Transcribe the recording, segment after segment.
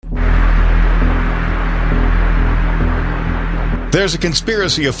There's a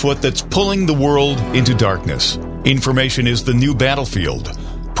conspiracy afoot that's pulling the world into darkness. Information is the new battlefield.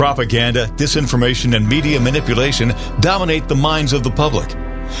 Propaganda, disinformation, and media manipulation dominate the minds of the public.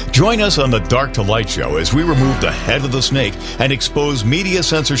 Join us on the Dark to Light show as we remove the head of the snake and expose media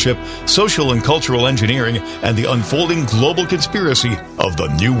censorship, social and cultural engineering, and the unfolding global conspiracy of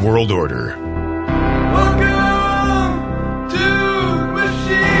the New World Order.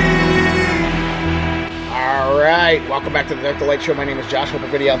 Welcome back to the Dark to Light show. My name is Josh. Hope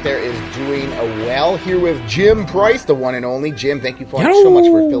everybody out there is doing well. Here with Jim Price, the one and only. Jim, thank you so much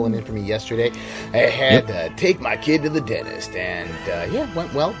for filling in for me yesterday. I had to take my kid to the dentist, and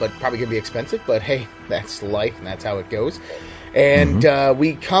went well, but probably going to be expensive. But hey, that's life, and that's how it goes. And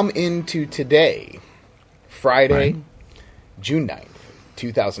we come into today, Friday, June 9th,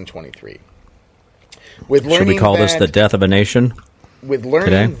 2023. Should we call this the death of a nation? With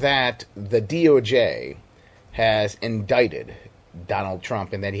learning that the DOJ has indicted Donald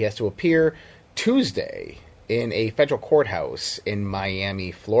Trump and that he has to appear Tuesday in a federal courthouse in Miami,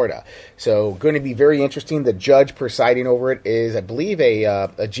 Florida. So going to be very interesting. The judge presiding over it is, I believe, a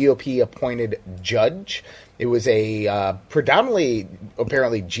GOP-appointed judge. It was a predominantly,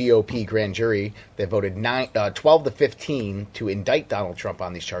 apparently, GOP grand jury that voted 12 to 15 to indict Donald Trump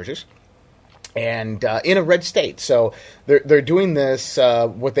on these charges. And in a red state. So they're doing this,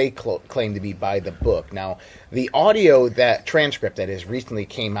 what they claim to be by the book. Now, the audio, that transcript that has recently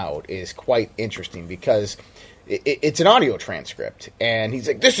came out is quite interesting because it's an audio transcript. And he's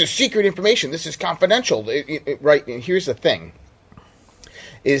like, this is secret information. This is confidential. Right? And here's the thing,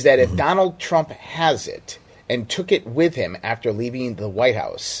 is that if Donald Trump has it and took it with him after leaving the White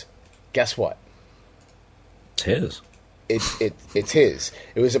House, guess what? It's his. It's his.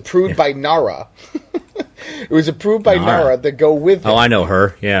 It was approved by NARA. It was approved by NARA to go with him. Oh, I know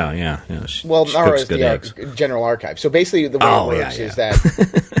her. Yeah. Well, NARA is the General Archive. So basically, the way it works is that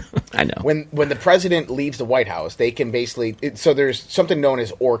I know when the president leaves the White House, they can basically. So there's something known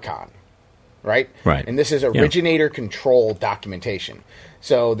as ORCON, right? Right. And this is originator control documentation.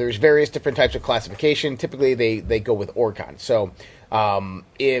 So there's various different types of classification. Typically, they go with ORCON. So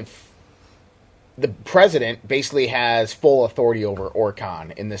if the president basically has full authority over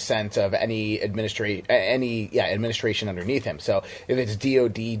ORCON in the sense of any administration underneath him. So if it's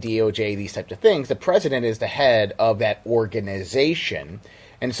DOD, DOJ, these types of things, the president is the head of that organization,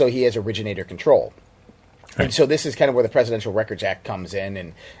 and so he has originator control. Right. And so this is kind of where the Presidential Records Act comes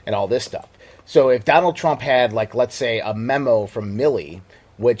in and all this stuff. So if Donald Trump had, like, let's say, a memo from Milley,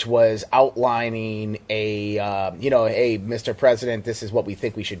 which was outlining hey, Mr. President, this is what we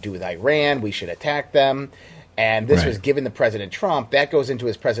think we should do with Iran. We should attack them. And this was given to President Trump. That goes into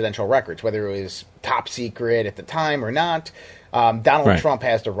his presidential records, whether it was top secret at the time or not. Donald Trump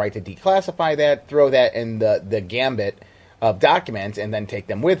has the right to declassify that, throw that in the gambit of documents, and then take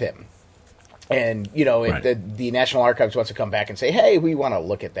them with him. And, if the National Archives wants to come back and say, hey, we want to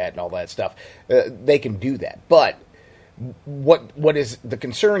look at that and all that stuff, they can do that. But what is the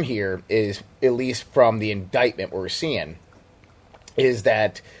concern here is, at least from the indictment we're seeing, is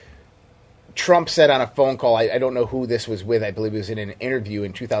that Trump said on a phone call, I don't know who this was with, I believe it was in an interview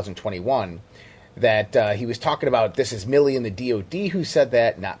in 2021, that he was talking about, this is Milley and the DOD who said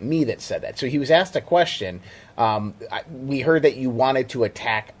that, not me that said that. So he was asked a question, we heard that you wanted to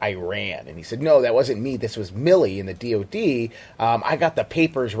attack Iran. And he said, no, that wasn't me, this was Milley and the DOD. I got the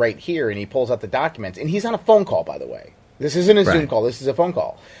papers right here. And he pulls out the documents. And he's on a phone call, by the way. This isn't a Zoom call. This is a phone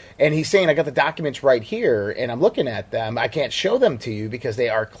call. And he's saying, I got the documents right here, and I'm looking at them. I can't show them to you because they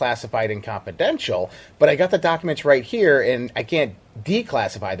are classified and confidential, but I got the documents right here, and I can't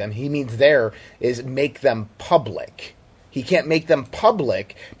declassify them. He means there is make them public. He can't make them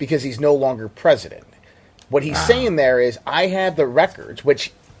public because he's no longer president. What he's saying there is, I have the records,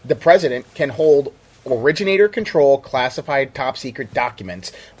 which the president can hold originator control classified top secret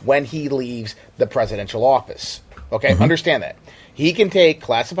documents when he leaves the presidential office. Okay, understand that. He can take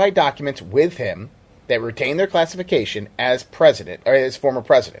classified documents with him that retain their classification as president, or as former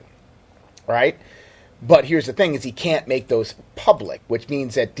president, right? But here's the thing, is he can't make those public, which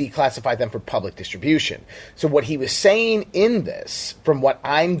means that declassify them for public distribution. So what he was saying in this, from what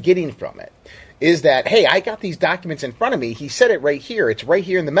I'm getting from it, is that, hey, I got these documents in front of me. He said it right here. It's right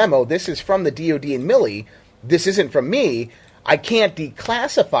here in the memo. This is from the DOD and Milley. This isn't from me. I can't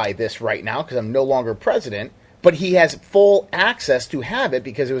declassify this right now because I'm no longer president. But he has full access to have it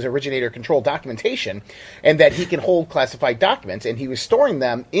because it was originator control documentation, and that he can hold classified documents. And he was storing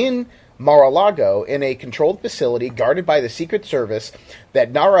them in Mar-a-Lago in a controlled facility guarded by the Secret Service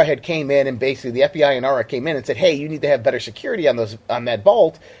that NARA had came in, and basically the FBI and NARA came in and said, hey, you need to have better security on that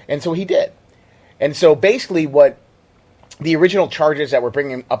vault. And so he did. And so basically what the original charges that were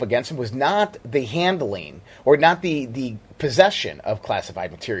bringing up against him was not the handling or not the possession of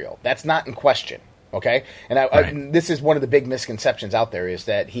classified material. That's not in question. Okay, and this is one of the big misconceptions out there, is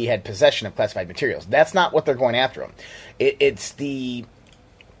that he had possession of classified materials. That's not what they're going after him. It's the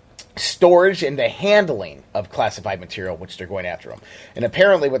storage and the handling of classified material which they're going after him. And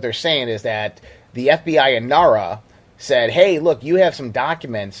apparently what they're saying is that the FBI and NARA said, hey, look, you have some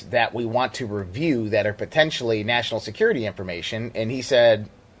documents that we want to review that are potentially national security information. And he said,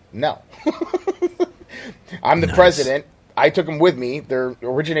 no. I'm the president. I took them with me. They're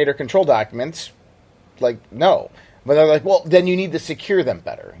originator control documents. Like, no. But they're like, well, then you need to secure them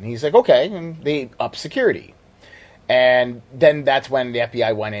better. And he's like, okay. And they up security. And then that's when the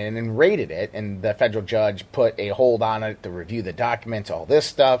FBI went in and raided it. And the federal judge put a hold on it to review the documents, all this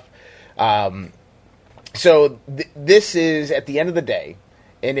stuff. So this is, at the end of the day,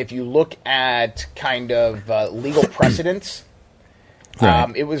 and if you look at kind of legal precedents,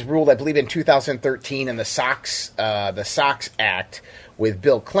 it was ruled, I believe, in 2013 in the SOX Act with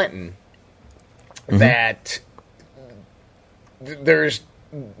Bill Clinton, that it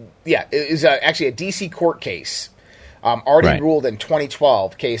is actually a D.C. court case already ruled in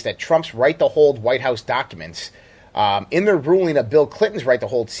 2012 case that Trump's right to hold White House documents, in their ruling of Bill Clinton's right to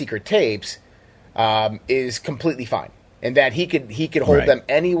hold secret tapes, is completely fine. And that he could hold them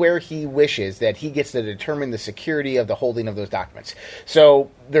anywhere he wishes, that he gets to determine the security of the holding of those documents.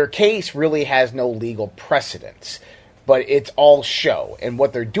 So their case really has no legal precedence, but it's all show. And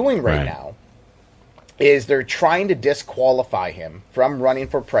what they're doing right now is they're trying to disqualify him from running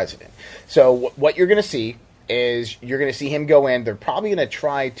for president. So what you're going to see is you're going to see him go in. They're probably going to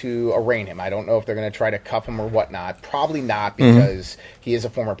try to arraign him. I don't know if they're going to try to cuff him or whatnot. Probably not, because he is a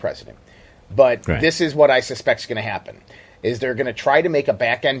former president. But this is what I suspect is going to happen, is they're going to try to make a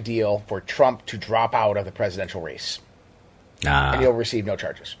back-end deal for Trump to drop out of the presidential race. And he'll receive no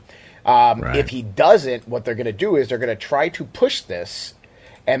charges. If he doesn't, what they're going to do is they're going to try to push this,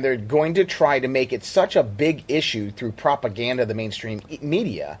 and they're going to try to make it such a big issue through propaganda, the mainstream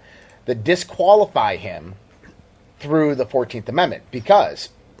media, that disqualify him through the 14th Amendment. Because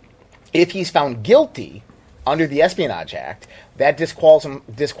if he's found guilty under the Espionage Act, that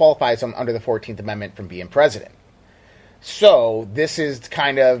disqualifies him under the 14th Amendment from being president. So this is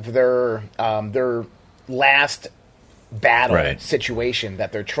kind of their last battle situation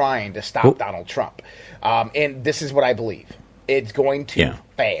that they're trying to stop Donald Trump. And this is what I believe. It's going to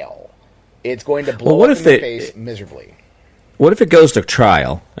fail. It's going to blow up in the face miserably. What if it goes to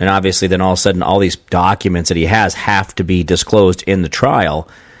trial, and obviously then all of a sudden all these documents that he has have to be disclosed in the trial?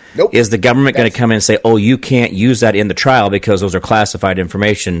 Nope. Is the government going to come in and say, oh, you can't use that in the trial because those are classified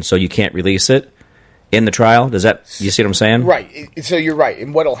information, so you can't release it in the trial? Does that, you see what I'm saying? Right. So you're right.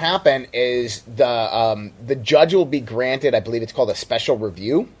 And what will happen is the judge will be granted, I believe it's called a special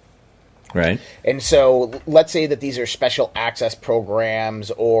review. Right. And so let's say that these are special access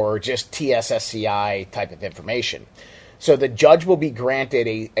programs or just TSSCI type of information. So the judge will be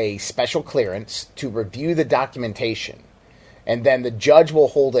granted a special clearance to review the documentation. And then the judge will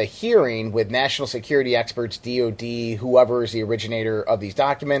hold a hearing with national security experts, DOD, whoever is the originator of these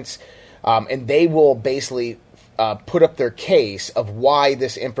documents, and they will basically put up their case of why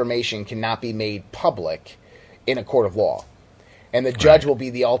this information cannot be made public in a court of law. And the judge will be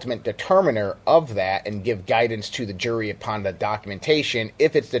the ultimate determiner of that and give guidance to the jury upon the documentation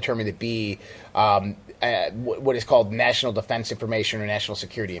if it's determined to be what is called national defense information or national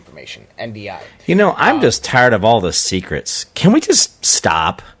security information, NDI. You know, I'm just tired of all the secrets. Can we just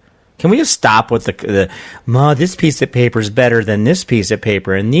stop? Can we just stop with this piece of paper is better than this piece of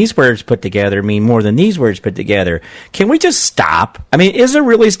paper, and these words put together mean more than these words put together? Can we just stop? I mean, is there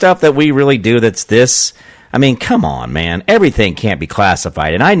really stuff that we really do that's this? I mean, come on, man. Everything can't be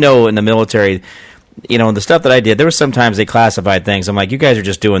classified. And I know in the military, you know, the stuff that I did, there was sometimes they classified things. I'm like, you guys are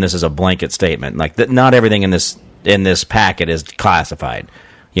just doing this as a blanket statement. Like, not everything in this packet is classified.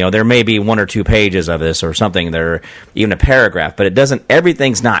 You know, there may be 1 or 2 pages of this or something, there, even a paragraph, but it doesn't,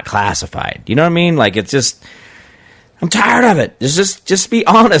 everything's not classified. You know what I mean? Like, it's just, I'm tired of it. Just be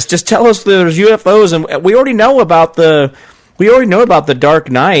honest. Just tell us there's UFOs, and we already know about the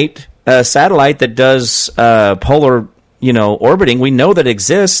Dark Knight satellite that does polar, orbiting. We know that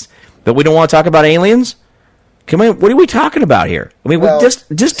exists, but we don't want to talk about aliens. What are we talking about here? I mean,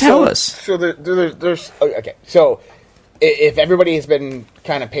 just tell us. So there's okay. So if everybody has been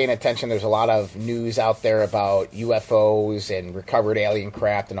kind of paying attention, there's a lot of news out there about UFOs and recovered alien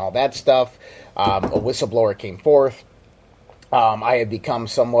craft and all that stuff. A whistleblower came forth. I have become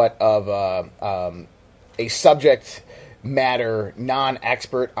somewhat of a subject matter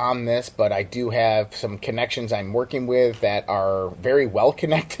non-expert on this, but I do have some connections I'm working with that are very well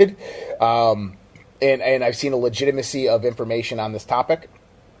connected, and I've seen a legitimacy of information on this topic.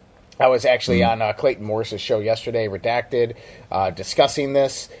 I was actually on Clayton Morris's show yesterday, Redacted, discussing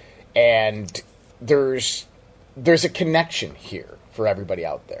this, and there's a connection here for everybody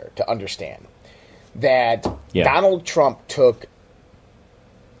out there to understand that Donald Trump took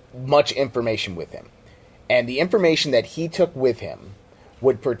much information with him. And the information that he took with him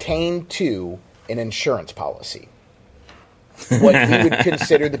would pertain to an insurance policy, what we would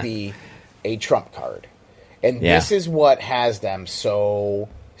consider to be a Trump card. And this is what has them so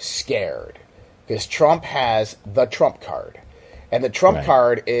scared, because Trump has the Trump card. And the Trump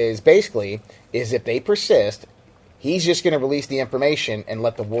card is basically, if they persist, he's just going to release the information and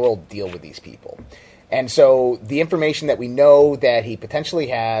let the world deal with these people. And so the information that we know that he potentially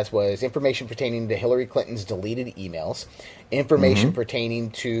has was information pertaining to Hillary Clinton's deleted emails, information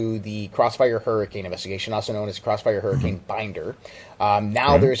pertaining to the Crossfire Hurricane investigation, also known as Crossfire Hurricane Binder.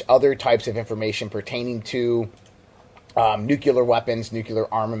 Now there's other types of information pertaining to nuclear weapons,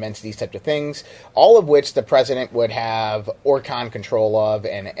 nuclear armaments, these types of things, all of which the president would have ORCON control of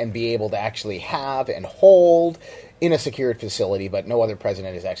and be able to actually have and hold in a secured facility, but no other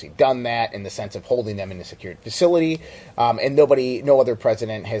president has actually done that in the sense of holding them in a secured facility, and no other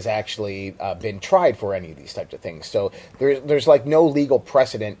president has actually been tried for any of these types of things. So there's like no legal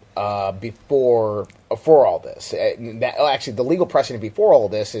precedent for all this. Actually, the legal precedent before all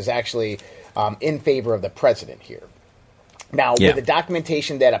of this is actually in favor of the president here. Now, with the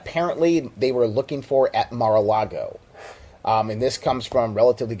documentation that apparently they were looking for at Mar-a-Lago, and this comes from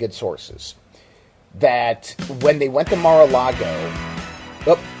relatively good sources, that when they went to Mar-a-Lago,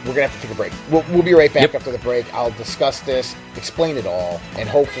 we're going to have to take a break. We'll be right back after the break. I'll discuss this, explain it all, and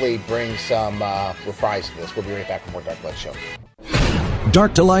hopefully bring some reprise to this. We'll be right back with more Dark Light Show.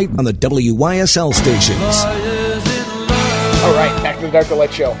 Dark to Light on the WYSL stations. All right, back to the Dark to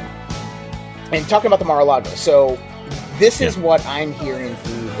Light Show. And talking about the Mar-a-Lago. So this is what I'm hearing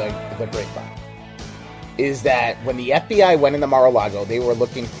through the grapevine, is that when the FBI went into Mar-a-Lago, they were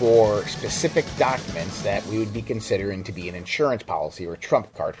looking for specific documents that we would be considering to be an insurance policy or a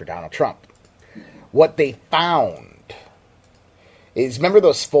Trump card for Donald Trump. What they found is, remember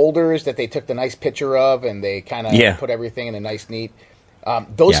those folders that they took the nice picture of and they kind of put everything in a nice, neat...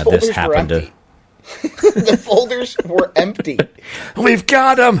 those folders were empty. The folders were empty. We've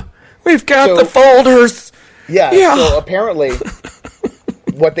got them! We've got the folders! Yeah, so apparently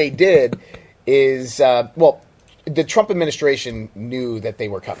what they did is, the Trump administration knew that they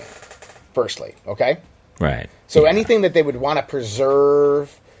were coming, firstly, okay? Right. So anything that they would want to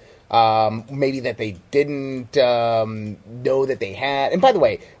preserve, maybe that they didn't know that they had. And by the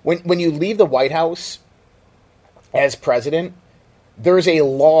way, when you leave the White House as president, there's a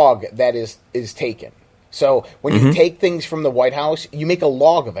log that is taken. So when you take things from the White House, you make a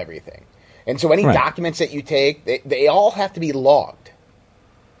log of everything. And so any documents that you take, they all have to be logged.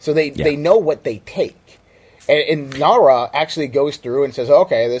 So they know what they take. And NARA actually goes through and says,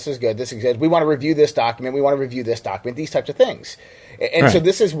 okay, this is good, this is good. We want to review this document, these types of things. And so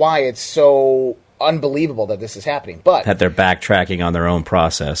this is why it's so unbelievable that this is happening. But that they're backtracking on their own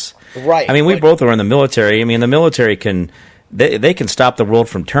process. Right. I mean, we both were in the military. I mean, the military can... They can stop the world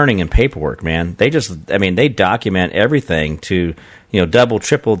from turning in paperwork, man. They document everything to, double,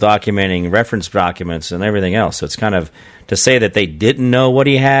 triple documenting reference documents and everything else. So it's kind of, to say that they didn't know what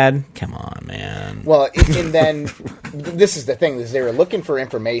he had, come on, man. Well, and then this is the thing, is they were looking for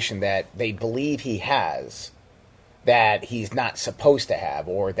information that they believe he has that he's not supposed to have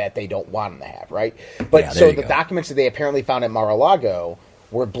or that they don't want him to have, right? But so the documents that they apparently found at Mar-a-Lago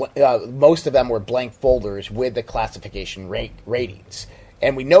were most of them were blank folders with the classification ratings.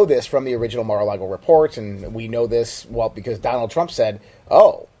 And we know this from the original Mar-a-Lago reports, and we know this, because Donald Trump said,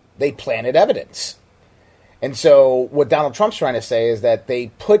 they planted evidence. And so what Donald Trump's trying to say is that they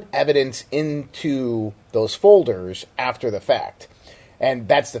put evidence into those folders after the fact. And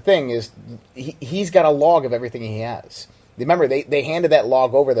that's the thing, is he's got a log of everything he has. Remember, they handed that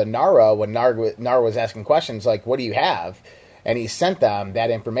log over to NARA when NARA was asking questions like, what do you have? And he sent them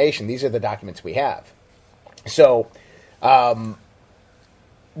that information. These are the documents we have. So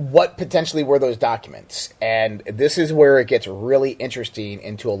what potentially were those documents? And this is where it gets really interesting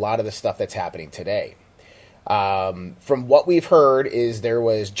into a lot of the stuff that's happening today. From what we've heard is there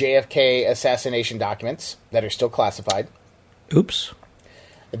was JFK assassination documents that are still classified. Oops.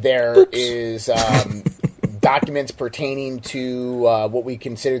 There is documents pertaining to what we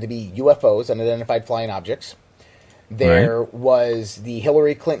consider to be UFOs, unidentified flying objects. There was the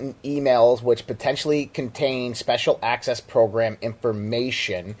Hillary Clinton emails, which potentially contain special access program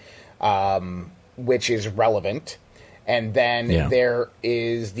information, which is relevant. And then there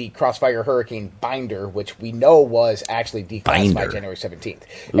is the Crossfire Hurricane binder, which we know was actually declassified January 17th.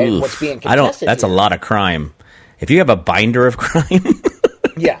 And what's being contested that's here, a lot of crime. If you have a binder of crime.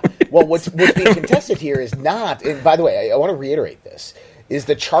 Yeah. Well, what's being contested here is not, and by the way, I want to reiterate this, is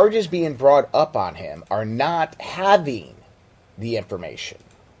the charges being brought up on him are not having the information.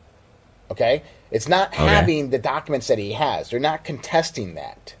 Okay? It's not having the documents that he has. They're not contesting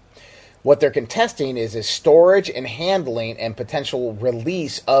that. What they're contesting is his storage and handling and potential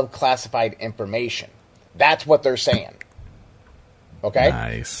release of classified information. That's what they're saying. Okay?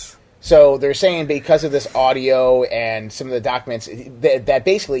 Nice. So they're saying because of this audio and some of the documents, that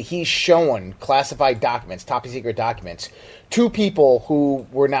basically he's showing classified documents, top secret documents, to people who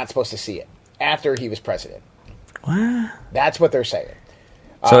were not supposed to see it after he was president. What? That's what they're saying.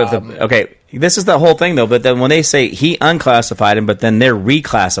 So this is the whole thing though. But then when they say he unclassified him, but then they're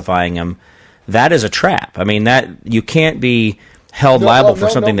reclassifying him, that is a trap. I mean, that you can't be held liable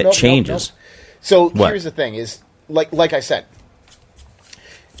for something that changes. So here's the thing: is like I said,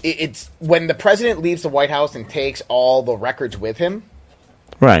 it's when the president leaves the White House and takes all the records with him.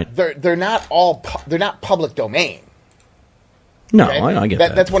 Right. They're not public domain. No, okay? I get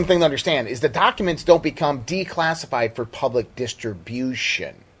that. That's one thing to understand, is the documents don't become declassified for public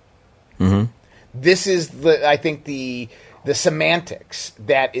distribution. Mm-hmm. This is, I think, the semantics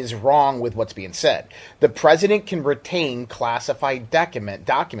that is wrong with what's being said. The president can retain classified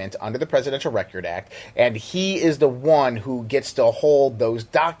documents under the Presidential Record Act, and he is the one who gets to hold those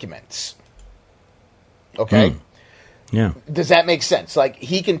documents. Okay? Yeah. Does that make sense? Like,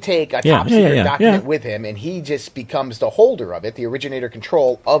 he can take a top secret document with him, and he just becomes the holder of it, the originator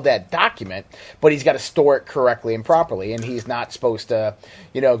control of that document, but he's got to store it correctly and properly, and he's not supposed to,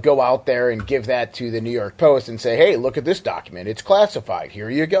 go out there and give that to the New York Post and say, hey, look at this document. It's classified. Here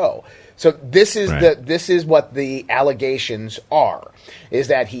you go. So this is what the allegations are, is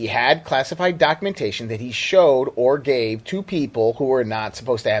that he had classified documentation that he showed or gave to people who were not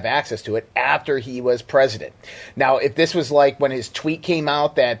supposed to have access to it after he was president. Now, if this was like when his tweet came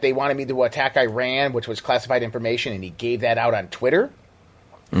out that they wanted me to attack Iran, which was classified information, and he gave that out on Twitter,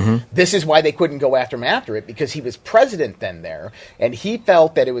 this is why they couldn't go after him after it, because he was president then there, and he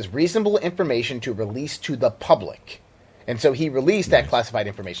felt that it was reasonable information to release to the public. And so he released that classified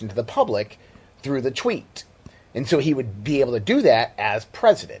information to the public through the tweet. And so he would be able to do that as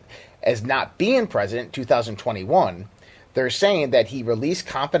president. As not being president, 2021, they're saying that he released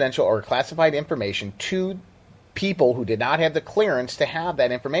confidential or classified information to people who did not have the clearance to have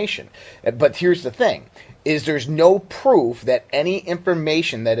that information. But here's the thing, is there's no proof that any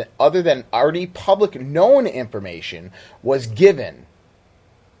information that other than already public known information was given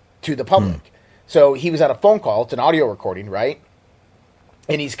to the public. So he was on a phone call. It's an audio recording, right?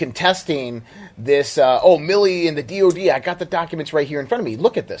 And he's contesting this, Milley and the DOD, I got the documents right here in front of me.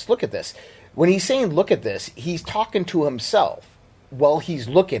 Look at this. Look at this. When he's saying look at this, he's talking to himself while he's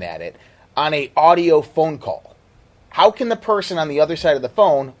looking at it on an audio phone call. How can the person on the other side of the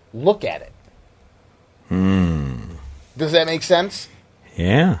phone look at it? Does that make sense?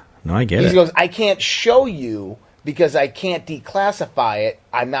 Yeah. No, I get it. He goes, I can't show you because I can't declassify it.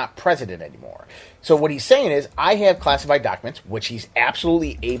 I'm not president anymore. So what he's saying is, I have classified documents, which he's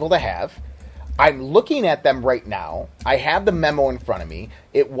absolutely able to have. I'm looking at them right now. I have the memo in front of me.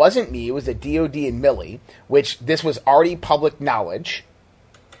 It wasn't me. It was the DOD and Milley, which this was already public knowledge.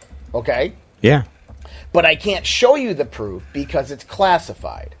 Okay? Yeah. But I can't show you the proof because it's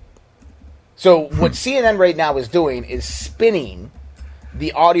classified. So what CNN right now is doing is spinning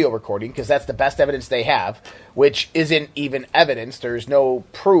the audio recording, because that's the best evidence they have, which isn't even evidence. There's no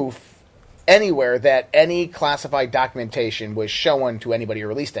proof anywhere that any classified documentation was shown to anybody or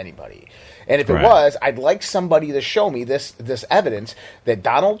released to anybody. And if it was, I'd like somebody to show me this evidence that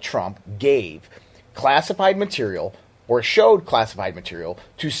Donald Trump gave classified material or showed classified material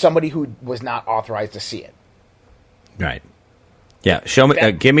to somebody who was not authorized to see it. Right. Yeah. Show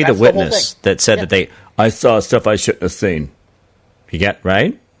me. Give me the witness that said that I saw stuff I shouldn't have seen. You get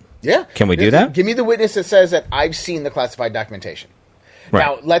right? Yeah. Can we do that? Give me the witness that says that I've seen the classified documentation. Right.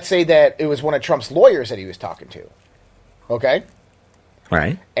 Now, let's say that it was one of Trump's lawyers that he was talking to. Okay?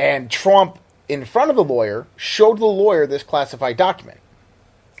 Right. And Trump, in front of the lawyer, showed the lawyer this classified document.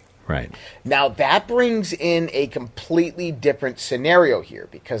 Right. Now, that brings in a completely different scenario here,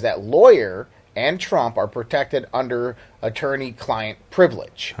 because that lawyer and Trump are protected under attorney-client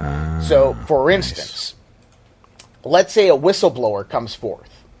privilege. So, for instance, let's say a whistleblower comes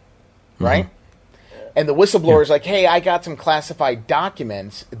forth, right? And the whistleblower is like, hey, I got some classified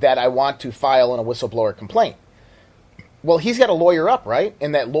documents that I want to file in a whistleblower complaint. Well, he's got a lawyer up, right?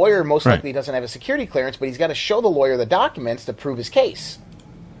 And that lawyer most likely doesn't have a security clearance, but he's got to show the lawyer the documents to prove his case.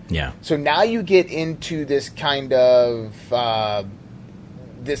 Yeah. So now you get into this kind of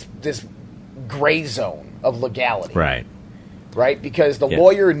this gray zone of legality. Right. Right? Because the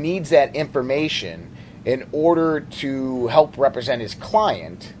lawyer needs that information in order to help represent his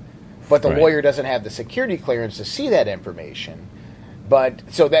client, but the lawyer doesn't have the security clearance to see that information. But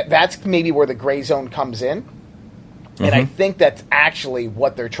so that's maybe where the gray zone comes in. And I think that's actually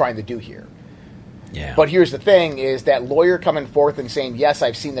what they're trying to do here. Yeah. But here's the thing, is that lawyer coming forth and saying, yes,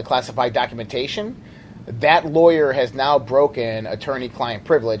 I've seen the classified documentation, that lawyer has now broken attorney-client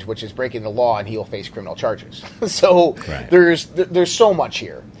privilege, which is breaking the law, and he'll face criminal charges. So there's so much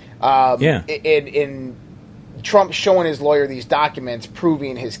here. In Trump showing his lawyer these documents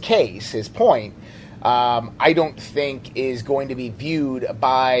proving his case, his point, I don't think is going to be viewed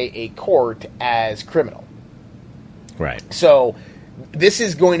by a court as criminal. Right. So this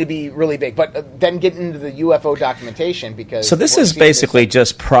is going to be really big. But then get into the UFO documentation because... So this is basically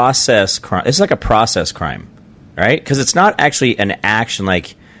just process crime. It's like a process crime, right? Because it's not actually an action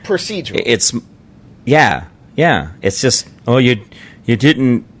like... Procedural. It's... Yeah. It's just, you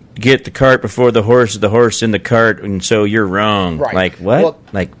didn't get the cart before the horse in the cart, and so you're wrong. Right. Like, what? Well,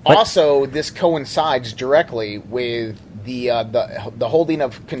 like, what? Also, this coincides directly with the holding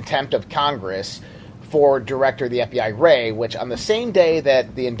of contempt of Congress for Director of the FBI, Wray, which on the same day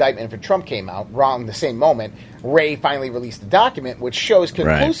that the indictment for Trump came out, around the same moment, Wray finally released the document, which shows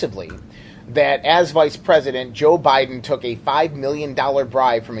conclusively that as vice president, Joe Biden took a $5 million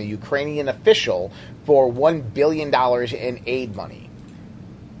bribe from a Ukrainian official for $1 billion in aid money,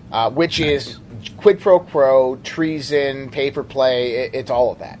 which is quid pro quo, treason, pay for play, it's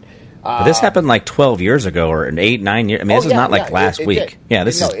all of that. But this happened like 12 years ago or 8, 9 years. I mean, this is not like last week. Did. Yeah,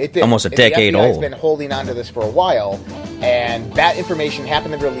 this is almost a decade old. The FBI has been holding on to this for a while, and that information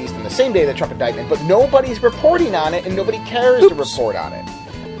happened to be released on the same day of the Trump indictment, but nobody's reporting on it, and nobody cares to report on it.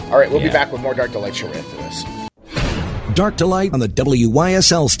 All right, we'll be back with more Dark to Light Show right after this. Dark to Light on the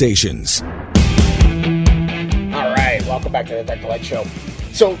WYSL stations. All right, welcome back to the Dark to Light Show.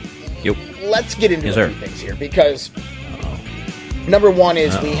 So, let's get into a few things here, because... Number one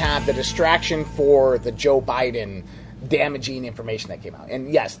is we have the distraction for the Joe Biden damaging information that came out.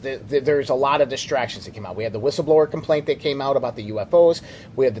 And yes, there's a lot of distractions that came out. We had the whistleblower complaint that came out about the UFOs.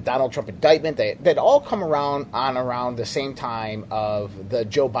 We have the Donald Trump indictment that all come around the same time of the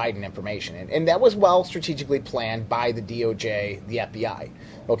Joe Biden information. And that was well strategically planned by the DOJ, the FBI.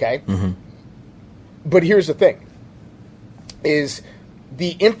 Okay? Mm-hmm. But here's the thing, is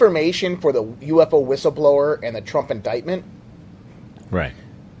the information for the UFO whistleblower and the Trump indictment, right.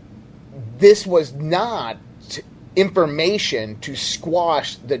 this was not information to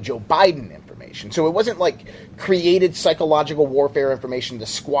squash the Joe Biden information. So it wasn't like created psychological warfare information to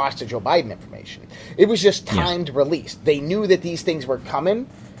squash the Joe Biden information. It was just timed release. They knew that these things were coming.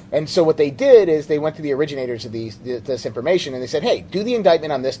 And so what they did is they went to the originators of this information and they said, hey, do the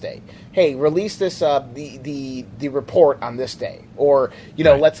indictment on this day. Hey, release this the report on this day. Or,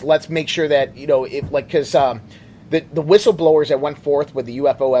 let's make sure that, because the whistleblowers that went forth with the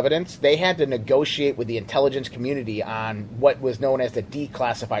UFO evidence, they had to negotiate with the intelligence community on what was known as the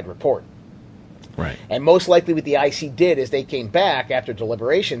declassified report. Right. And most likely what the IC did is they came back after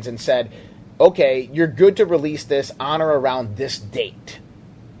deliberations and said, okay, you're good to release this on or around this date.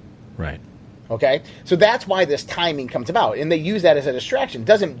 Right. Okay? So that's why this timing comes about. And they use that as a distraction. It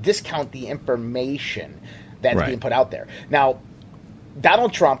doesn't discount the information that's being put out there. Now,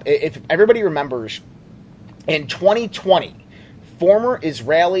 Donald Trump, if everybody remembers, in 2020, former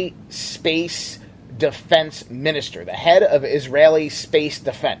Israeli space defense minister, the head of Israeli space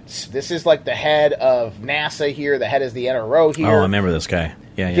defense. This is like the head of NASA here. The head is the NRO here. Oh, I remember this guy.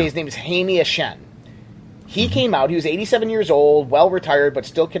 Yeah. His name is Hamy Ashen. He came out. He was 87 years old, well retired, but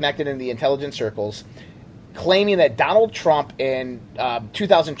still connected in the intelligence circles, claiming that Donald Trump in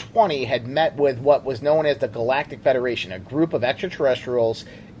 2020 had met with what was known as the Galactic Federation, a group of extraterrestrials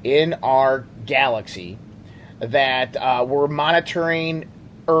in our galaxy that were monitoring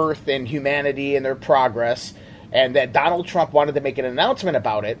Earth and humanity and their progress, and that Donald Trump wanted to make an announcement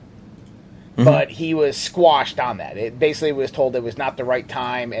about it, but he was squashed on that. It basically was told it was not the right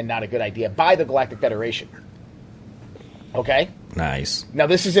time and not a good idea by the Galactic Federation. Okay? Nice. Now,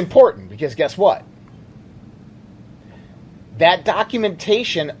 this is important because guess what? That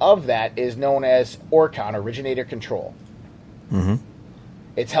documentation of that is known as ORCON, Originator Control. Mm-hmm.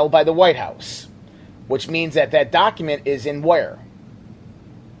 It's held by the White House, which means that document is in where?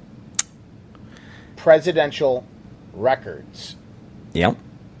 presidential records. Yep.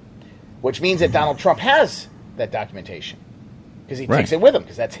 Which means that Donald Trump has that documentation because he Right. takes it with him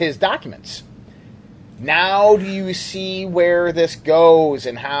because that's his documents. Now do you see where this goes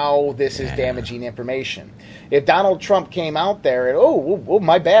and how this is damaging information? If Donald Trump came out there and, oh,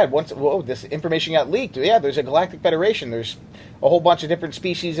 my bad, this information got leaked. Yeah, there's a Galactic Federation. There's a whole bunch of different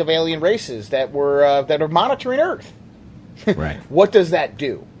species of alien races that are monitoring Earth. Right. What does that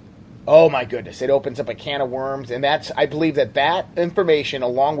do? Oh my goodness, it opens up a can of worms, and I believe that information,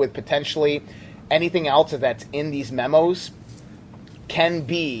 along with potentially anything else that's in these memos, can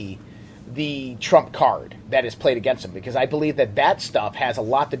be the trump card that is played against him, because I believe that stuff has a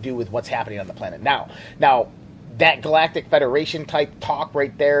lot to do with what's happening on the planet now. That Galactic Federation type talk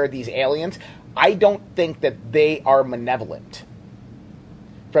right there, these aliens, I don't think that they are malevolent.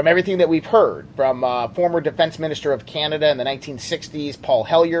 From everything that we've heard from former Defense Minister of Canada in the 1960s, Paul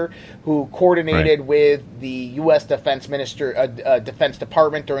Hellyer, who coordinated with the U.S. Defense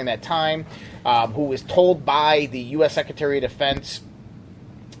Department during that time, who was told by the U.S. Secretary of Defense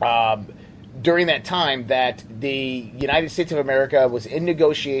during that time that the United States of America was in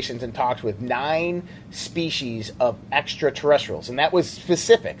negotiations and talks with 9 species of extraterrestrials. And that was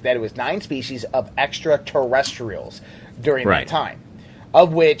specific, that it was 9 species of extraterrestrials during that time.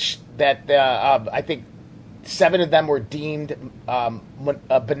 Of which I think 7 of them were deemed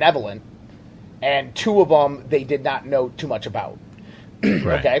benevolent, and 2 of them they did not know too much about.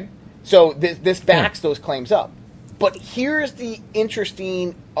 Okay? So this backs those claims up. But here's the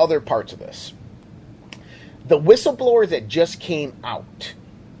interesting other parts of this. The whistleblowers that just came out.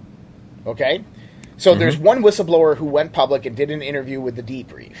 Okay? So there's one whistleblower who went public and did an interview with the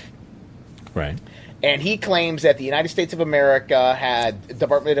Debrief. Right. And he claims that the United States of America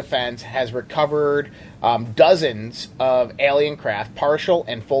Department of Defense has recovered dozens of alien craft, partial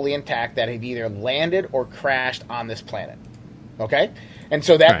and fully intact, that have either landed or crashed on this planet. Okay? And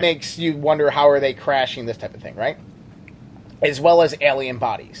so that makes you wonder, how are they crashing, this type of thing, right? As well as alien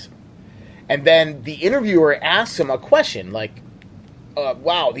bodies. And then the interviewer asks him a question like,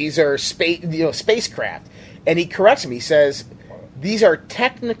 wow, these are spacecraft. And he corrects him. He says, these are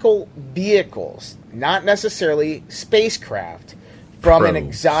technical vehicles, not necessarily spacecraft from an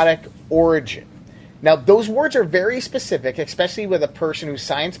exotic origin. Now, those words are very specific, especially with a person who's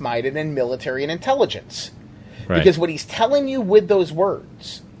science-minded and military and intelligence. Right. Because what he's telling you with those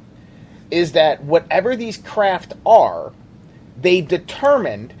words is that whatever these craft are, they've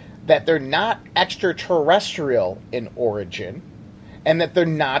determined that they're not extraterrestrial in origin and that they're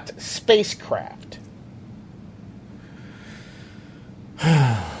not spacecraft.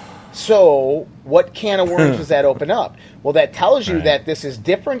 So, what can of worms does that open up? Well, that tells you that this is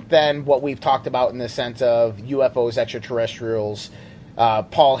different than what we've talked about in the sense of UFOs, extraterrestrials,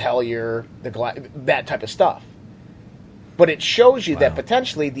 Paul Hellyer, that type of stuff. But it shows you that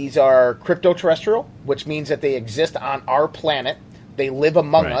potentially these are cryptoterrestrial, which means that they exist on our planet. They live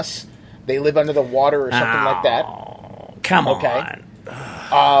among us. They live under the water or something like that. Come on.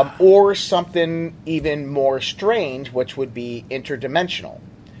 Or something even more strange, which would be interdimensional.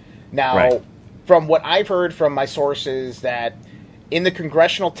 Now, from what I've heard from my sources, that in the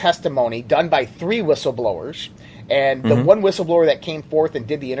congressional testimony done by 3 whistleblowers, and the one whistleblower that came forth and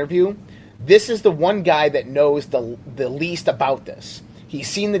did the interview, this is the one guy that knows the least about this. He's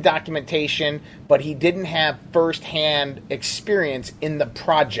seen the documentation, but he didn't have first-hand experience in the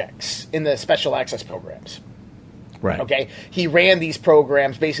projects, in the special access programs. Right. Okay? He ran these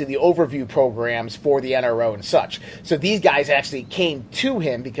programs, basically the overview programs for the NRO and such. So these guys actually came to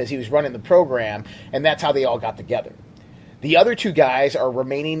him because he was running the program, and that's how they all got together. The other 2 guys are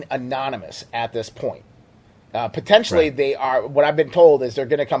remaining anonymous at this point. Potentially, they are. What I've been told is they're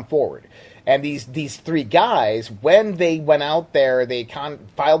going to come forward. And these 3 guys, when they went out there, they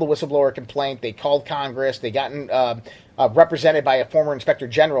filed a whistleblower complaint. They called Congress. They gotten represented by a former inspector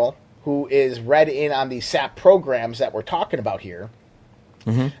general who is read in on these SAP programs that we're talking about here.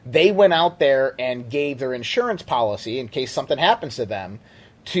 They went out there and gave their insurance policy in case something happens to them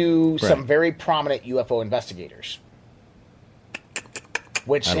to some very prominent UFO investigators,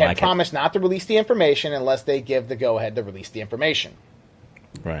 which had promised not to release the information unless they give the go-ahead to release the information.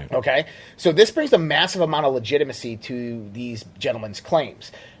 Right. Okay? So this brings a massive amount of legitimacy to these gentlemen's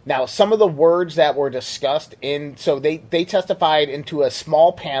claims. Now, some of the words that were discussed so they testified into a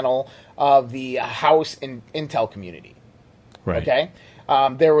small panel of the House Intel community. Right. Okay?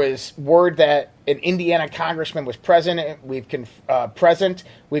 There was word that an Indiana congressman was present. We've confirmed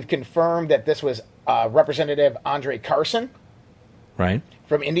that this was Representative Andre Carson. Right.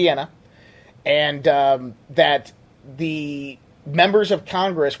 From Indiana. And that the members of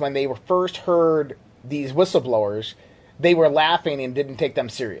Congress, when they were first heard these whistleblowers, they were laughing and didn't take them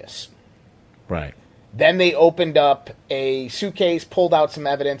serious. Right. Then they opened up a suitcase, pulled out some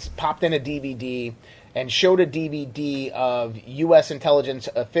evidence, popped in a DVD, and showed a DVD of U.S. intelligence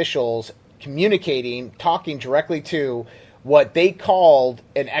officials communicating, talking directly to what they called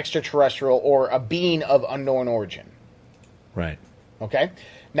an extraterrestrial or a being of unknown origin. Right. Okay?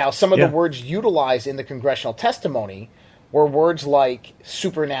 Now, some of the words utilized in the congressional testimony were words like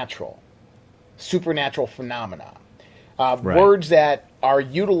supernatural phenomena, words that are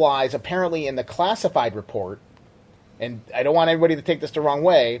utilized apparently in the classified report, and I don't want anybody to take this the wrong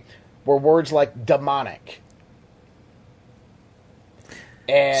way, were words like demonic.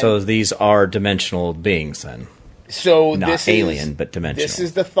 And so these are dimensional beings then? So not this alien, but dimensional. This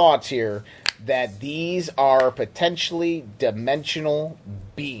is the thoughts here, that these are potentially dimensional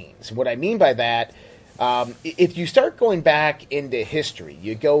beings. What I mean by that, if you start going back into history,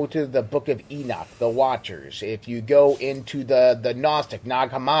 you go to the Book of Enoch, the Watchers. If you go into the Gnostic,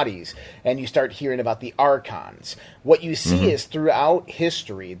 Nag Hammadis, and you start hearing about the Archons, what you see is throughout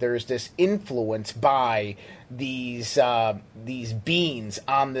history, there's this influence by these beings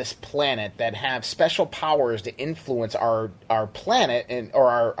on this planet that have special powers to influence our planet or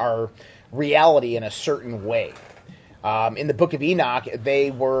our reality in a certain way. In the Book of Enoch,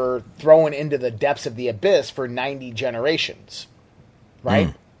 they were thrown into the depths of the abyss for 90 generations,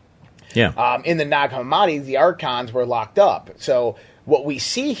 right? Yeah. In the Nag Hammadi, the Archons were locked up. So what we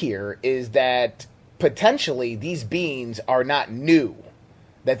see here is that potentially these beings are not new,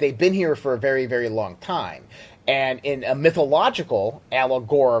 that they've been here for a very, very long time. And in a mythological,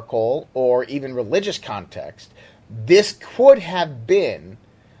 allegorical, or even religious context, this could have been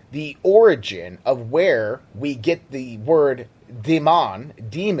the origin of where we get the word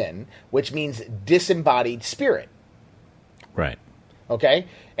demon, which means disembodied spirit. Right. Okay?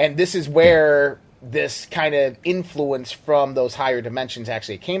 And this is where this kind of influence from those higher dimensions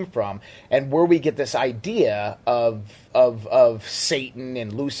actually came from, and where we get this idea of Satan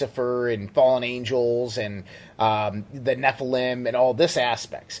and Lucifer and fallen angels and the Nephilim and all this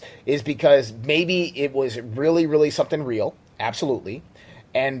aspects, is because maybe it was really, really something real, absolutely,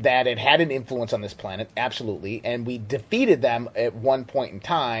 and that it had an influence on this planet, absolutely, and we defeated them at one point in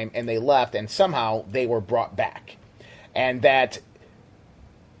time, and they left, and somehow they were brought back. And that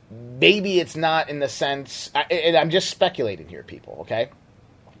maybe it's not in the sense, and I'm just speculating here, people, okay,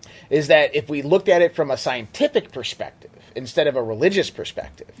 is that if we looked at it from a scientific perspective instead of a religious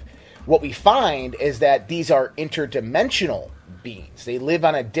perspective, what we find is that these are interdimensional beings. They live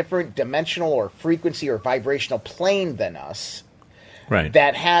on a different dimensional or frequency or vibrational plane than us, right,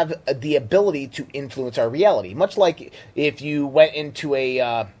 that have the ability to influence our reality. Much like if you went into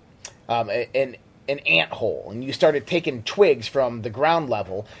an ant hole and you started taking twigs from the ground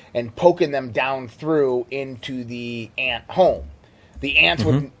level and poking them down through into the ant home. The ants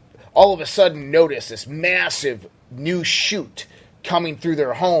would all of a sudden notice this massive new shoot coming through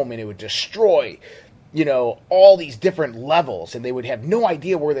their home, and it would destroy, all these different levels, and they would have no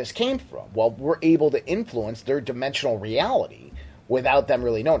idea where this came from. Well, we're able to influence their dimensional reality without them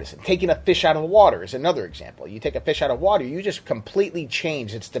really noticing. Taking a fish out of the water is another example. You take a fish out of water, you just completely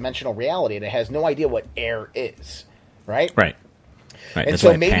change its dimensional reality, and it has no idea what air is, right? Right. And that's so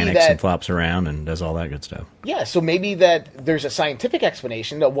why it maybe panics and flops around and does all that good stuff. Yeah, so maybe that there's a scientific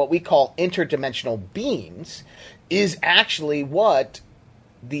explanation of what we call interdimensional beings is actually what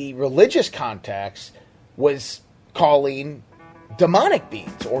the religious context was calling demonic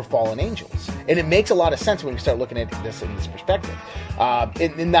beings or fallen angels. And it makes a lot of sense when we start looking at this in this perspective.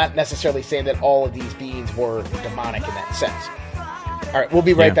 And not necessarily saying that all of these beings were demonic in that sense. All right, we'll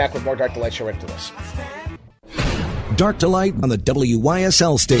be right back with more Dark to Light Show right after this. Dark to Light on the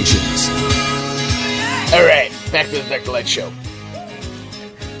WYSL stations. All right, back to the Dark to Light Show.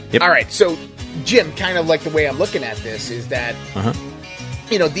 Yep. All right, so Jim, kind of like the way I'm looking at this is that,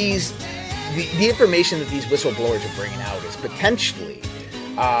 the information that these whistleblowers are bringing out is potentially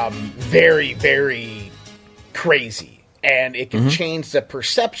very, very crazy, and it can change the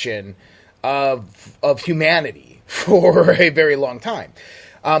perception of humanity for a very long time.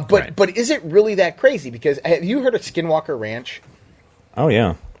 But is it really that crazy? Because have you heard of Skinwalker Ranch? Oh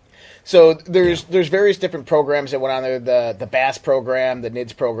yeah. So there's various different programs that went on there. The BASS program, the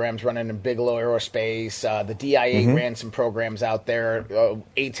NIDS programs running in Bigelow Aerospace. The DIA ran some programs out there,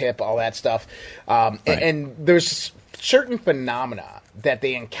 ATIP, all that stuff. And there's certain phenomena that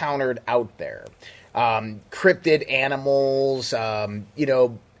they encountered out there. Cryptid animals,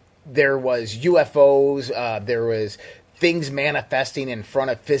 there was UFOs, there was things manifesting in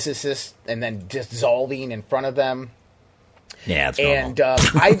front of physicists and then dissolving in front of them. Yeah, it's and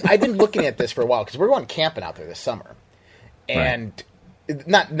I've been looking at this for a while because we're going camping out there this summer, and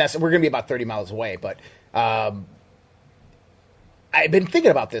not necessarily, we're going to be about 30 miles away, but I've been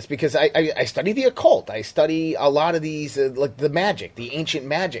thinking about this because I study the occult. I study a lot of these, like the magic, the ancient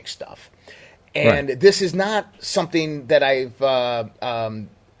magic stuff. And this is not something that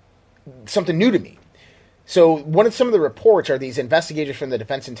something new to me. So some of the reports are these investigators from the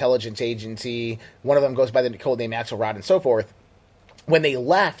Defense Intelligence Agency. One of them goes by the code name Axelrod and so forth. When they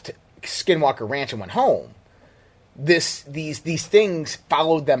left Skinwalker Ranch and went home, these things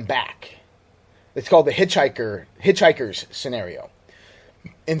followed them back. It's called the hitchhiker's scenario.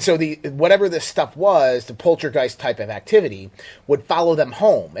 And so whatever this stuff was, the poltergeist type of activity, would follow them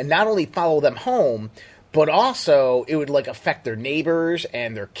home. And not only follow them home, but also it would like affect their neighbors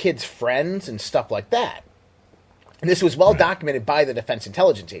and their kids' friends and stuff like that. And this was well documented by the Defense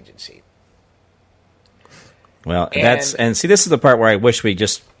Intelligence Agency. Well, see, this is the part where I wish we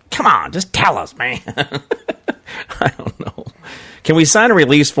just, come on, just tell us, man. I don't know. Can we sign a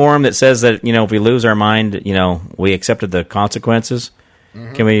release form that says that, if we lose our mind, we accepted the consequences?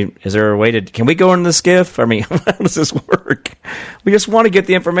 Mm-hmm. Is there a way can we go into the skiff? I mean, how does this work? We just want to get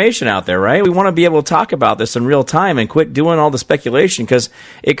the information out there, right? We want to be able to talk about this in real time and quit doing all the speculation because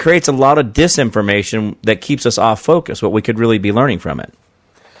it creates a lot of disinformation that keeps us off focus, what we could really be learning from it.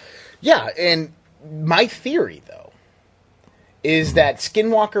 Yeah, and my theory, though, is that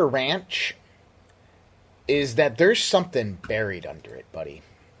Skinwalker Ranch is that there's something buried under it, buddy.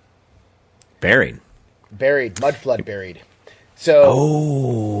 Buried, mud flood buried.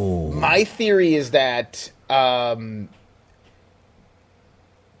 So, my theory is that, for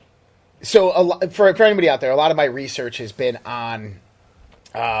anybody out there, a lot of my research has been on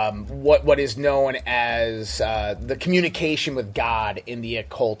what is known as the communication with God in the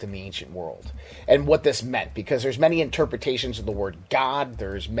occult in the ancient world, and what this meant, because there's many interpretations of the word God,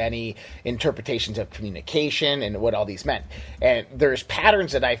 there's many interpretations of communication and what all these meant, and there's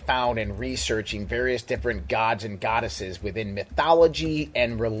patterns that I found in researching various different gods and goddesses within mythology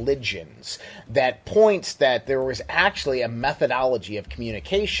and religions that points that there was actually a methodology of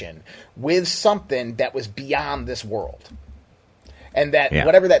communication with something that was beyond this world. And that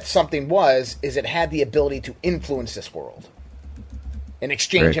whatever that something was, is it had the ability to influence this world and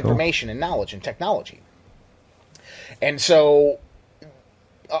exchange information and knowledge and technology. And so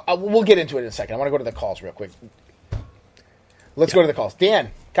we'll get into it in a second. I want to go to the calls real quick. Let's go to the calls.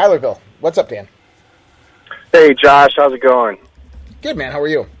 Dan, Kylerville. What's up, Dan? Hey, Josh. How's it going? Good, man. How are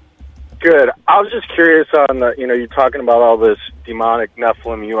you? Good. I was just curious on you're talking about all this demonic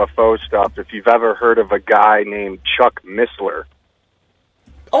Nephilim UFO stuff. If you've ever heard of a guy named Chuck Missler.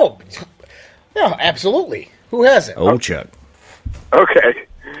 Oh, yeah, absolutely. Who hasn't? Oh, Chuck. Okay.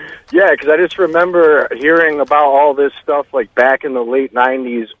 Yeah, because I just remember hearing about all this stuff like back in the late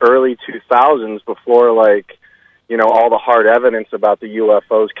 90s, early 2000s before all the hard evidence about the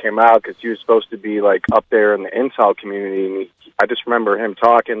UFOs came out, because he was supposed to be up there in the intel community. And I just remember him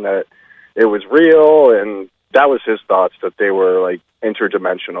talking that it was real, and that was his thoughts, that they were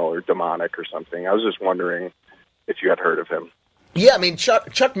interdimensional or demonic or something. I was just wondering if you had heard of him. Yeah, I mean, Chuck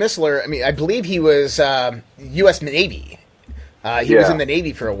Missler, I believe he was U.S. Navy. He was in the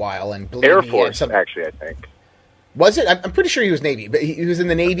Navy for a while. And Air Force, actually, I think. Was it? I'm pretty sure he was Navy. But he was in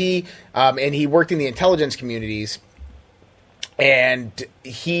the Navy, and he worked in the intelligence communities. And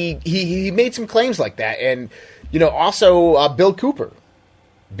he made some claims like that. And, also Bill Cooper.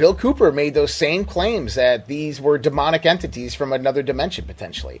 Bill Cooper made those same claims that these were demonic entities from another dimension,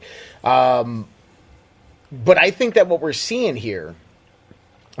 potentially. But I think that what we're seeing here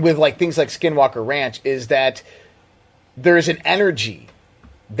with things like Skinwalker Ranch is that there's an energy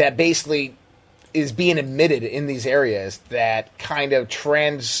that basically is being emitted in these areas that kind of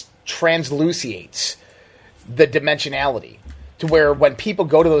transluciates the dimensionality to where when people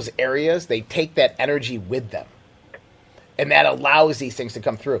go to those areas, they take that energy with them. And that allows these things to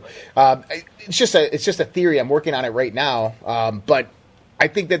come through. It's just a theory. I'm working on it right now. But I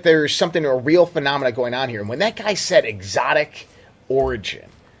think that there's a real phenomena going on here. And when that guy said exotic origin,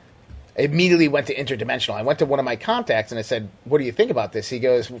 I immediately went to interdimensional. I went to one of my contacts and I said, what do you think about this? He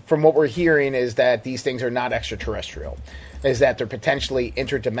goes, from what we're hearing is that these things are not extraterrestrial, is that they're potentially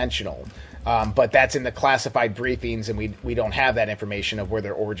interdimensional. But that's in the classified briefings, and we don't have that information of where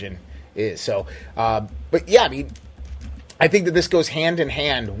their origin is. So, but yeah, I think that this goes hand in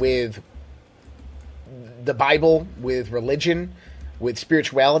hand with the Bible, with religion, with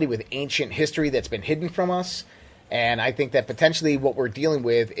spirituality, with ancient history that's been hidden from us. And I think that potentially what we're dealing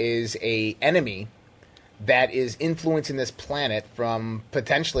with is a enemy that is influencing this planet from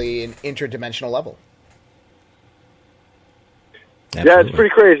potentially an interdimensional level. Yeah, it's pretty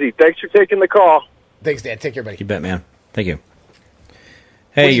crazy. Thanks for taking the call. Thanks, Dan. Take care, buddy. You bet, man. Thank you.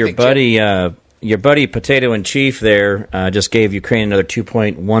 Hey, your buddy Potato in Chief there just gave Ukraine another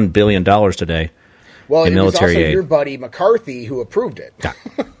 $2.1 billion today. Well, in it was military also aid. Your buddy McCarthy who approved it.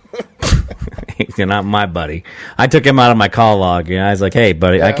 He's not my buddy. I took him out of my call log. You know, I was like, "Hey,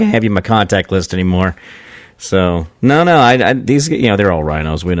 buddy, I can't have you in my contact list anymore." So no, these they're all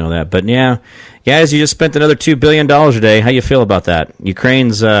rhinos. We know that, but yeah, guys, you just spent another $2 billion today. How you feel about that?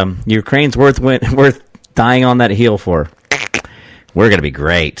 Ukraine's worth dying on that heel for. We're gonna be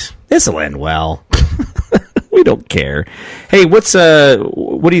great. This will end well. We don't care. Hey, what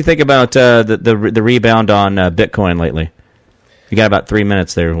do you think about the rebound on Bitcoin lately? You got about 3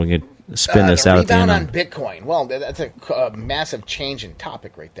 minutes there. We could spin this out at the end. Rebound on Bitcoin. Well, that's a massive change in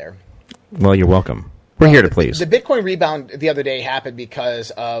topic right there. Well, you're welcome. We're here to please. The Bitcoin rebound the other day happened because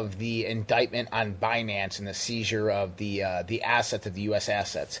of the indictment on Binance and the seizure of the assets of the U.S.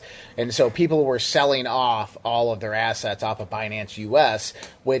 assets. And so people were selling off all of their assets off of Binance U.S.,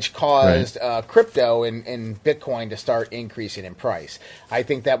 which caused crypto and Bitcoin to start increasing in price. I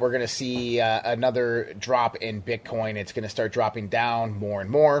think that we're going to see another drop in Bitcoin. It's going to start dropping down more and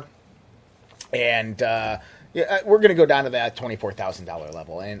more. And we're going to go down to that $24,000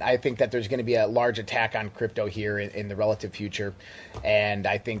 level. And I think that there's going to be a large attack on crypto here in the relative future. And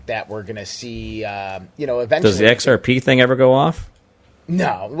I think that we're going to see, eventually. Does the XRP thing ever go off?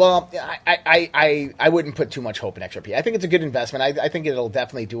 No. Well, I wouldn't put too much hope in XRP. I think it's a good investment. I think it'll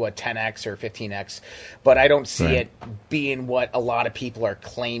definitely do a 10x or 15x. But I don't see it being what a lot of people are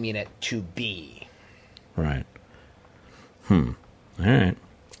claiming it to be. Right. All right.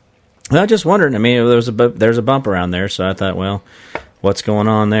 Well, just wondering. I mean, there's a bump around there, so I thought, well, what's going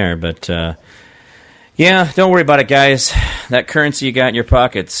on there? But yeah, don't worry about it, guys. That currency you got in your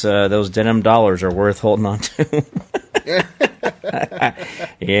pockets, those denim dollars are worth holding on to.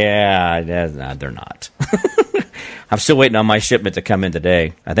 Yeah, they're not. I'm still waiting on my shipment to come in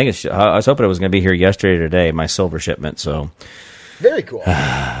today. I was hoping it was going to be here yesterday or today, my silver shipment. So. Very cool. Get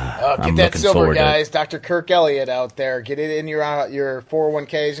that silver, guys. Dr. Kirk Elliott out there. Get it in your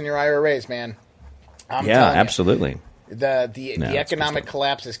 401ks and your IRAs, man. Yeah, absolutely. The economic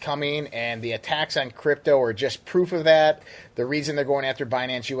collapse is coming, and the attacks on crypto are just proof of that. The reason they're going after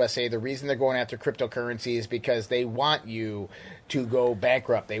Binance USA, the reason they're going after cryptocurrency is because they want you to go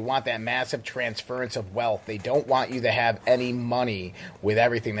bankrupt. They want that massive transference of wealth. They don't want you to have any money with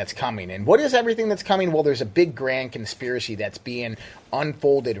everything that's coming. And what is everything that's coming? Well, there's a big grand conspiracy that's being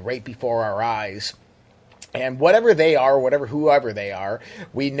unfolded right before our eyes. And whoever they are,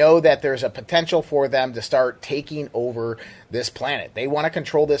 we know that there's a potential for them to start taking over this planet. They want to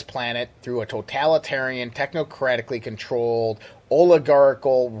control this planet through a totalitarian, technocratically controlled,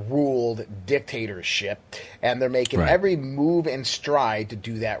 oligarchical ruled dictatorship, and they're making every move and stride to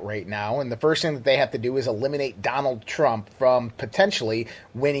do that right now. And the first thing that they have to do is eliminate Donald Trump from potentially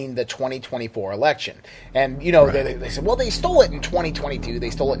winning the 2024 election. And they said, well, they stole it in 2022, they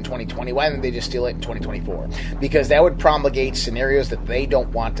stole it in 2020. Why didn't they just steal it in 2024? Because that would promulgate scenarios that they don't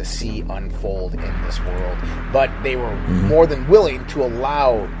want to see unfold in this world, but they were more than willing to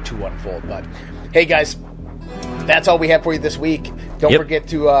allow to unfold. But hey, guys, that's all we have for you this week. Don't forget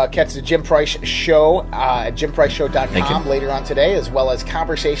to catch the Jim Price Show at JimPriceShow.com later on today, as well as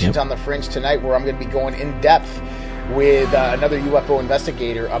Conversations on the Fringe tonight, where I'm going to be going in depth with another UFO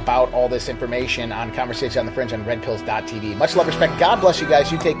investigator about all this information on Conversations on the Fringe on redpills.tv. Much love, respect. God bless you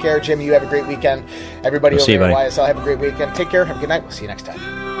guys. You take care. Jim, you have a great weekend. Everybody over here at YSL, have a great weekend. Take care. Have a good night. We'll see you next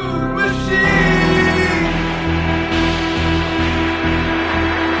time.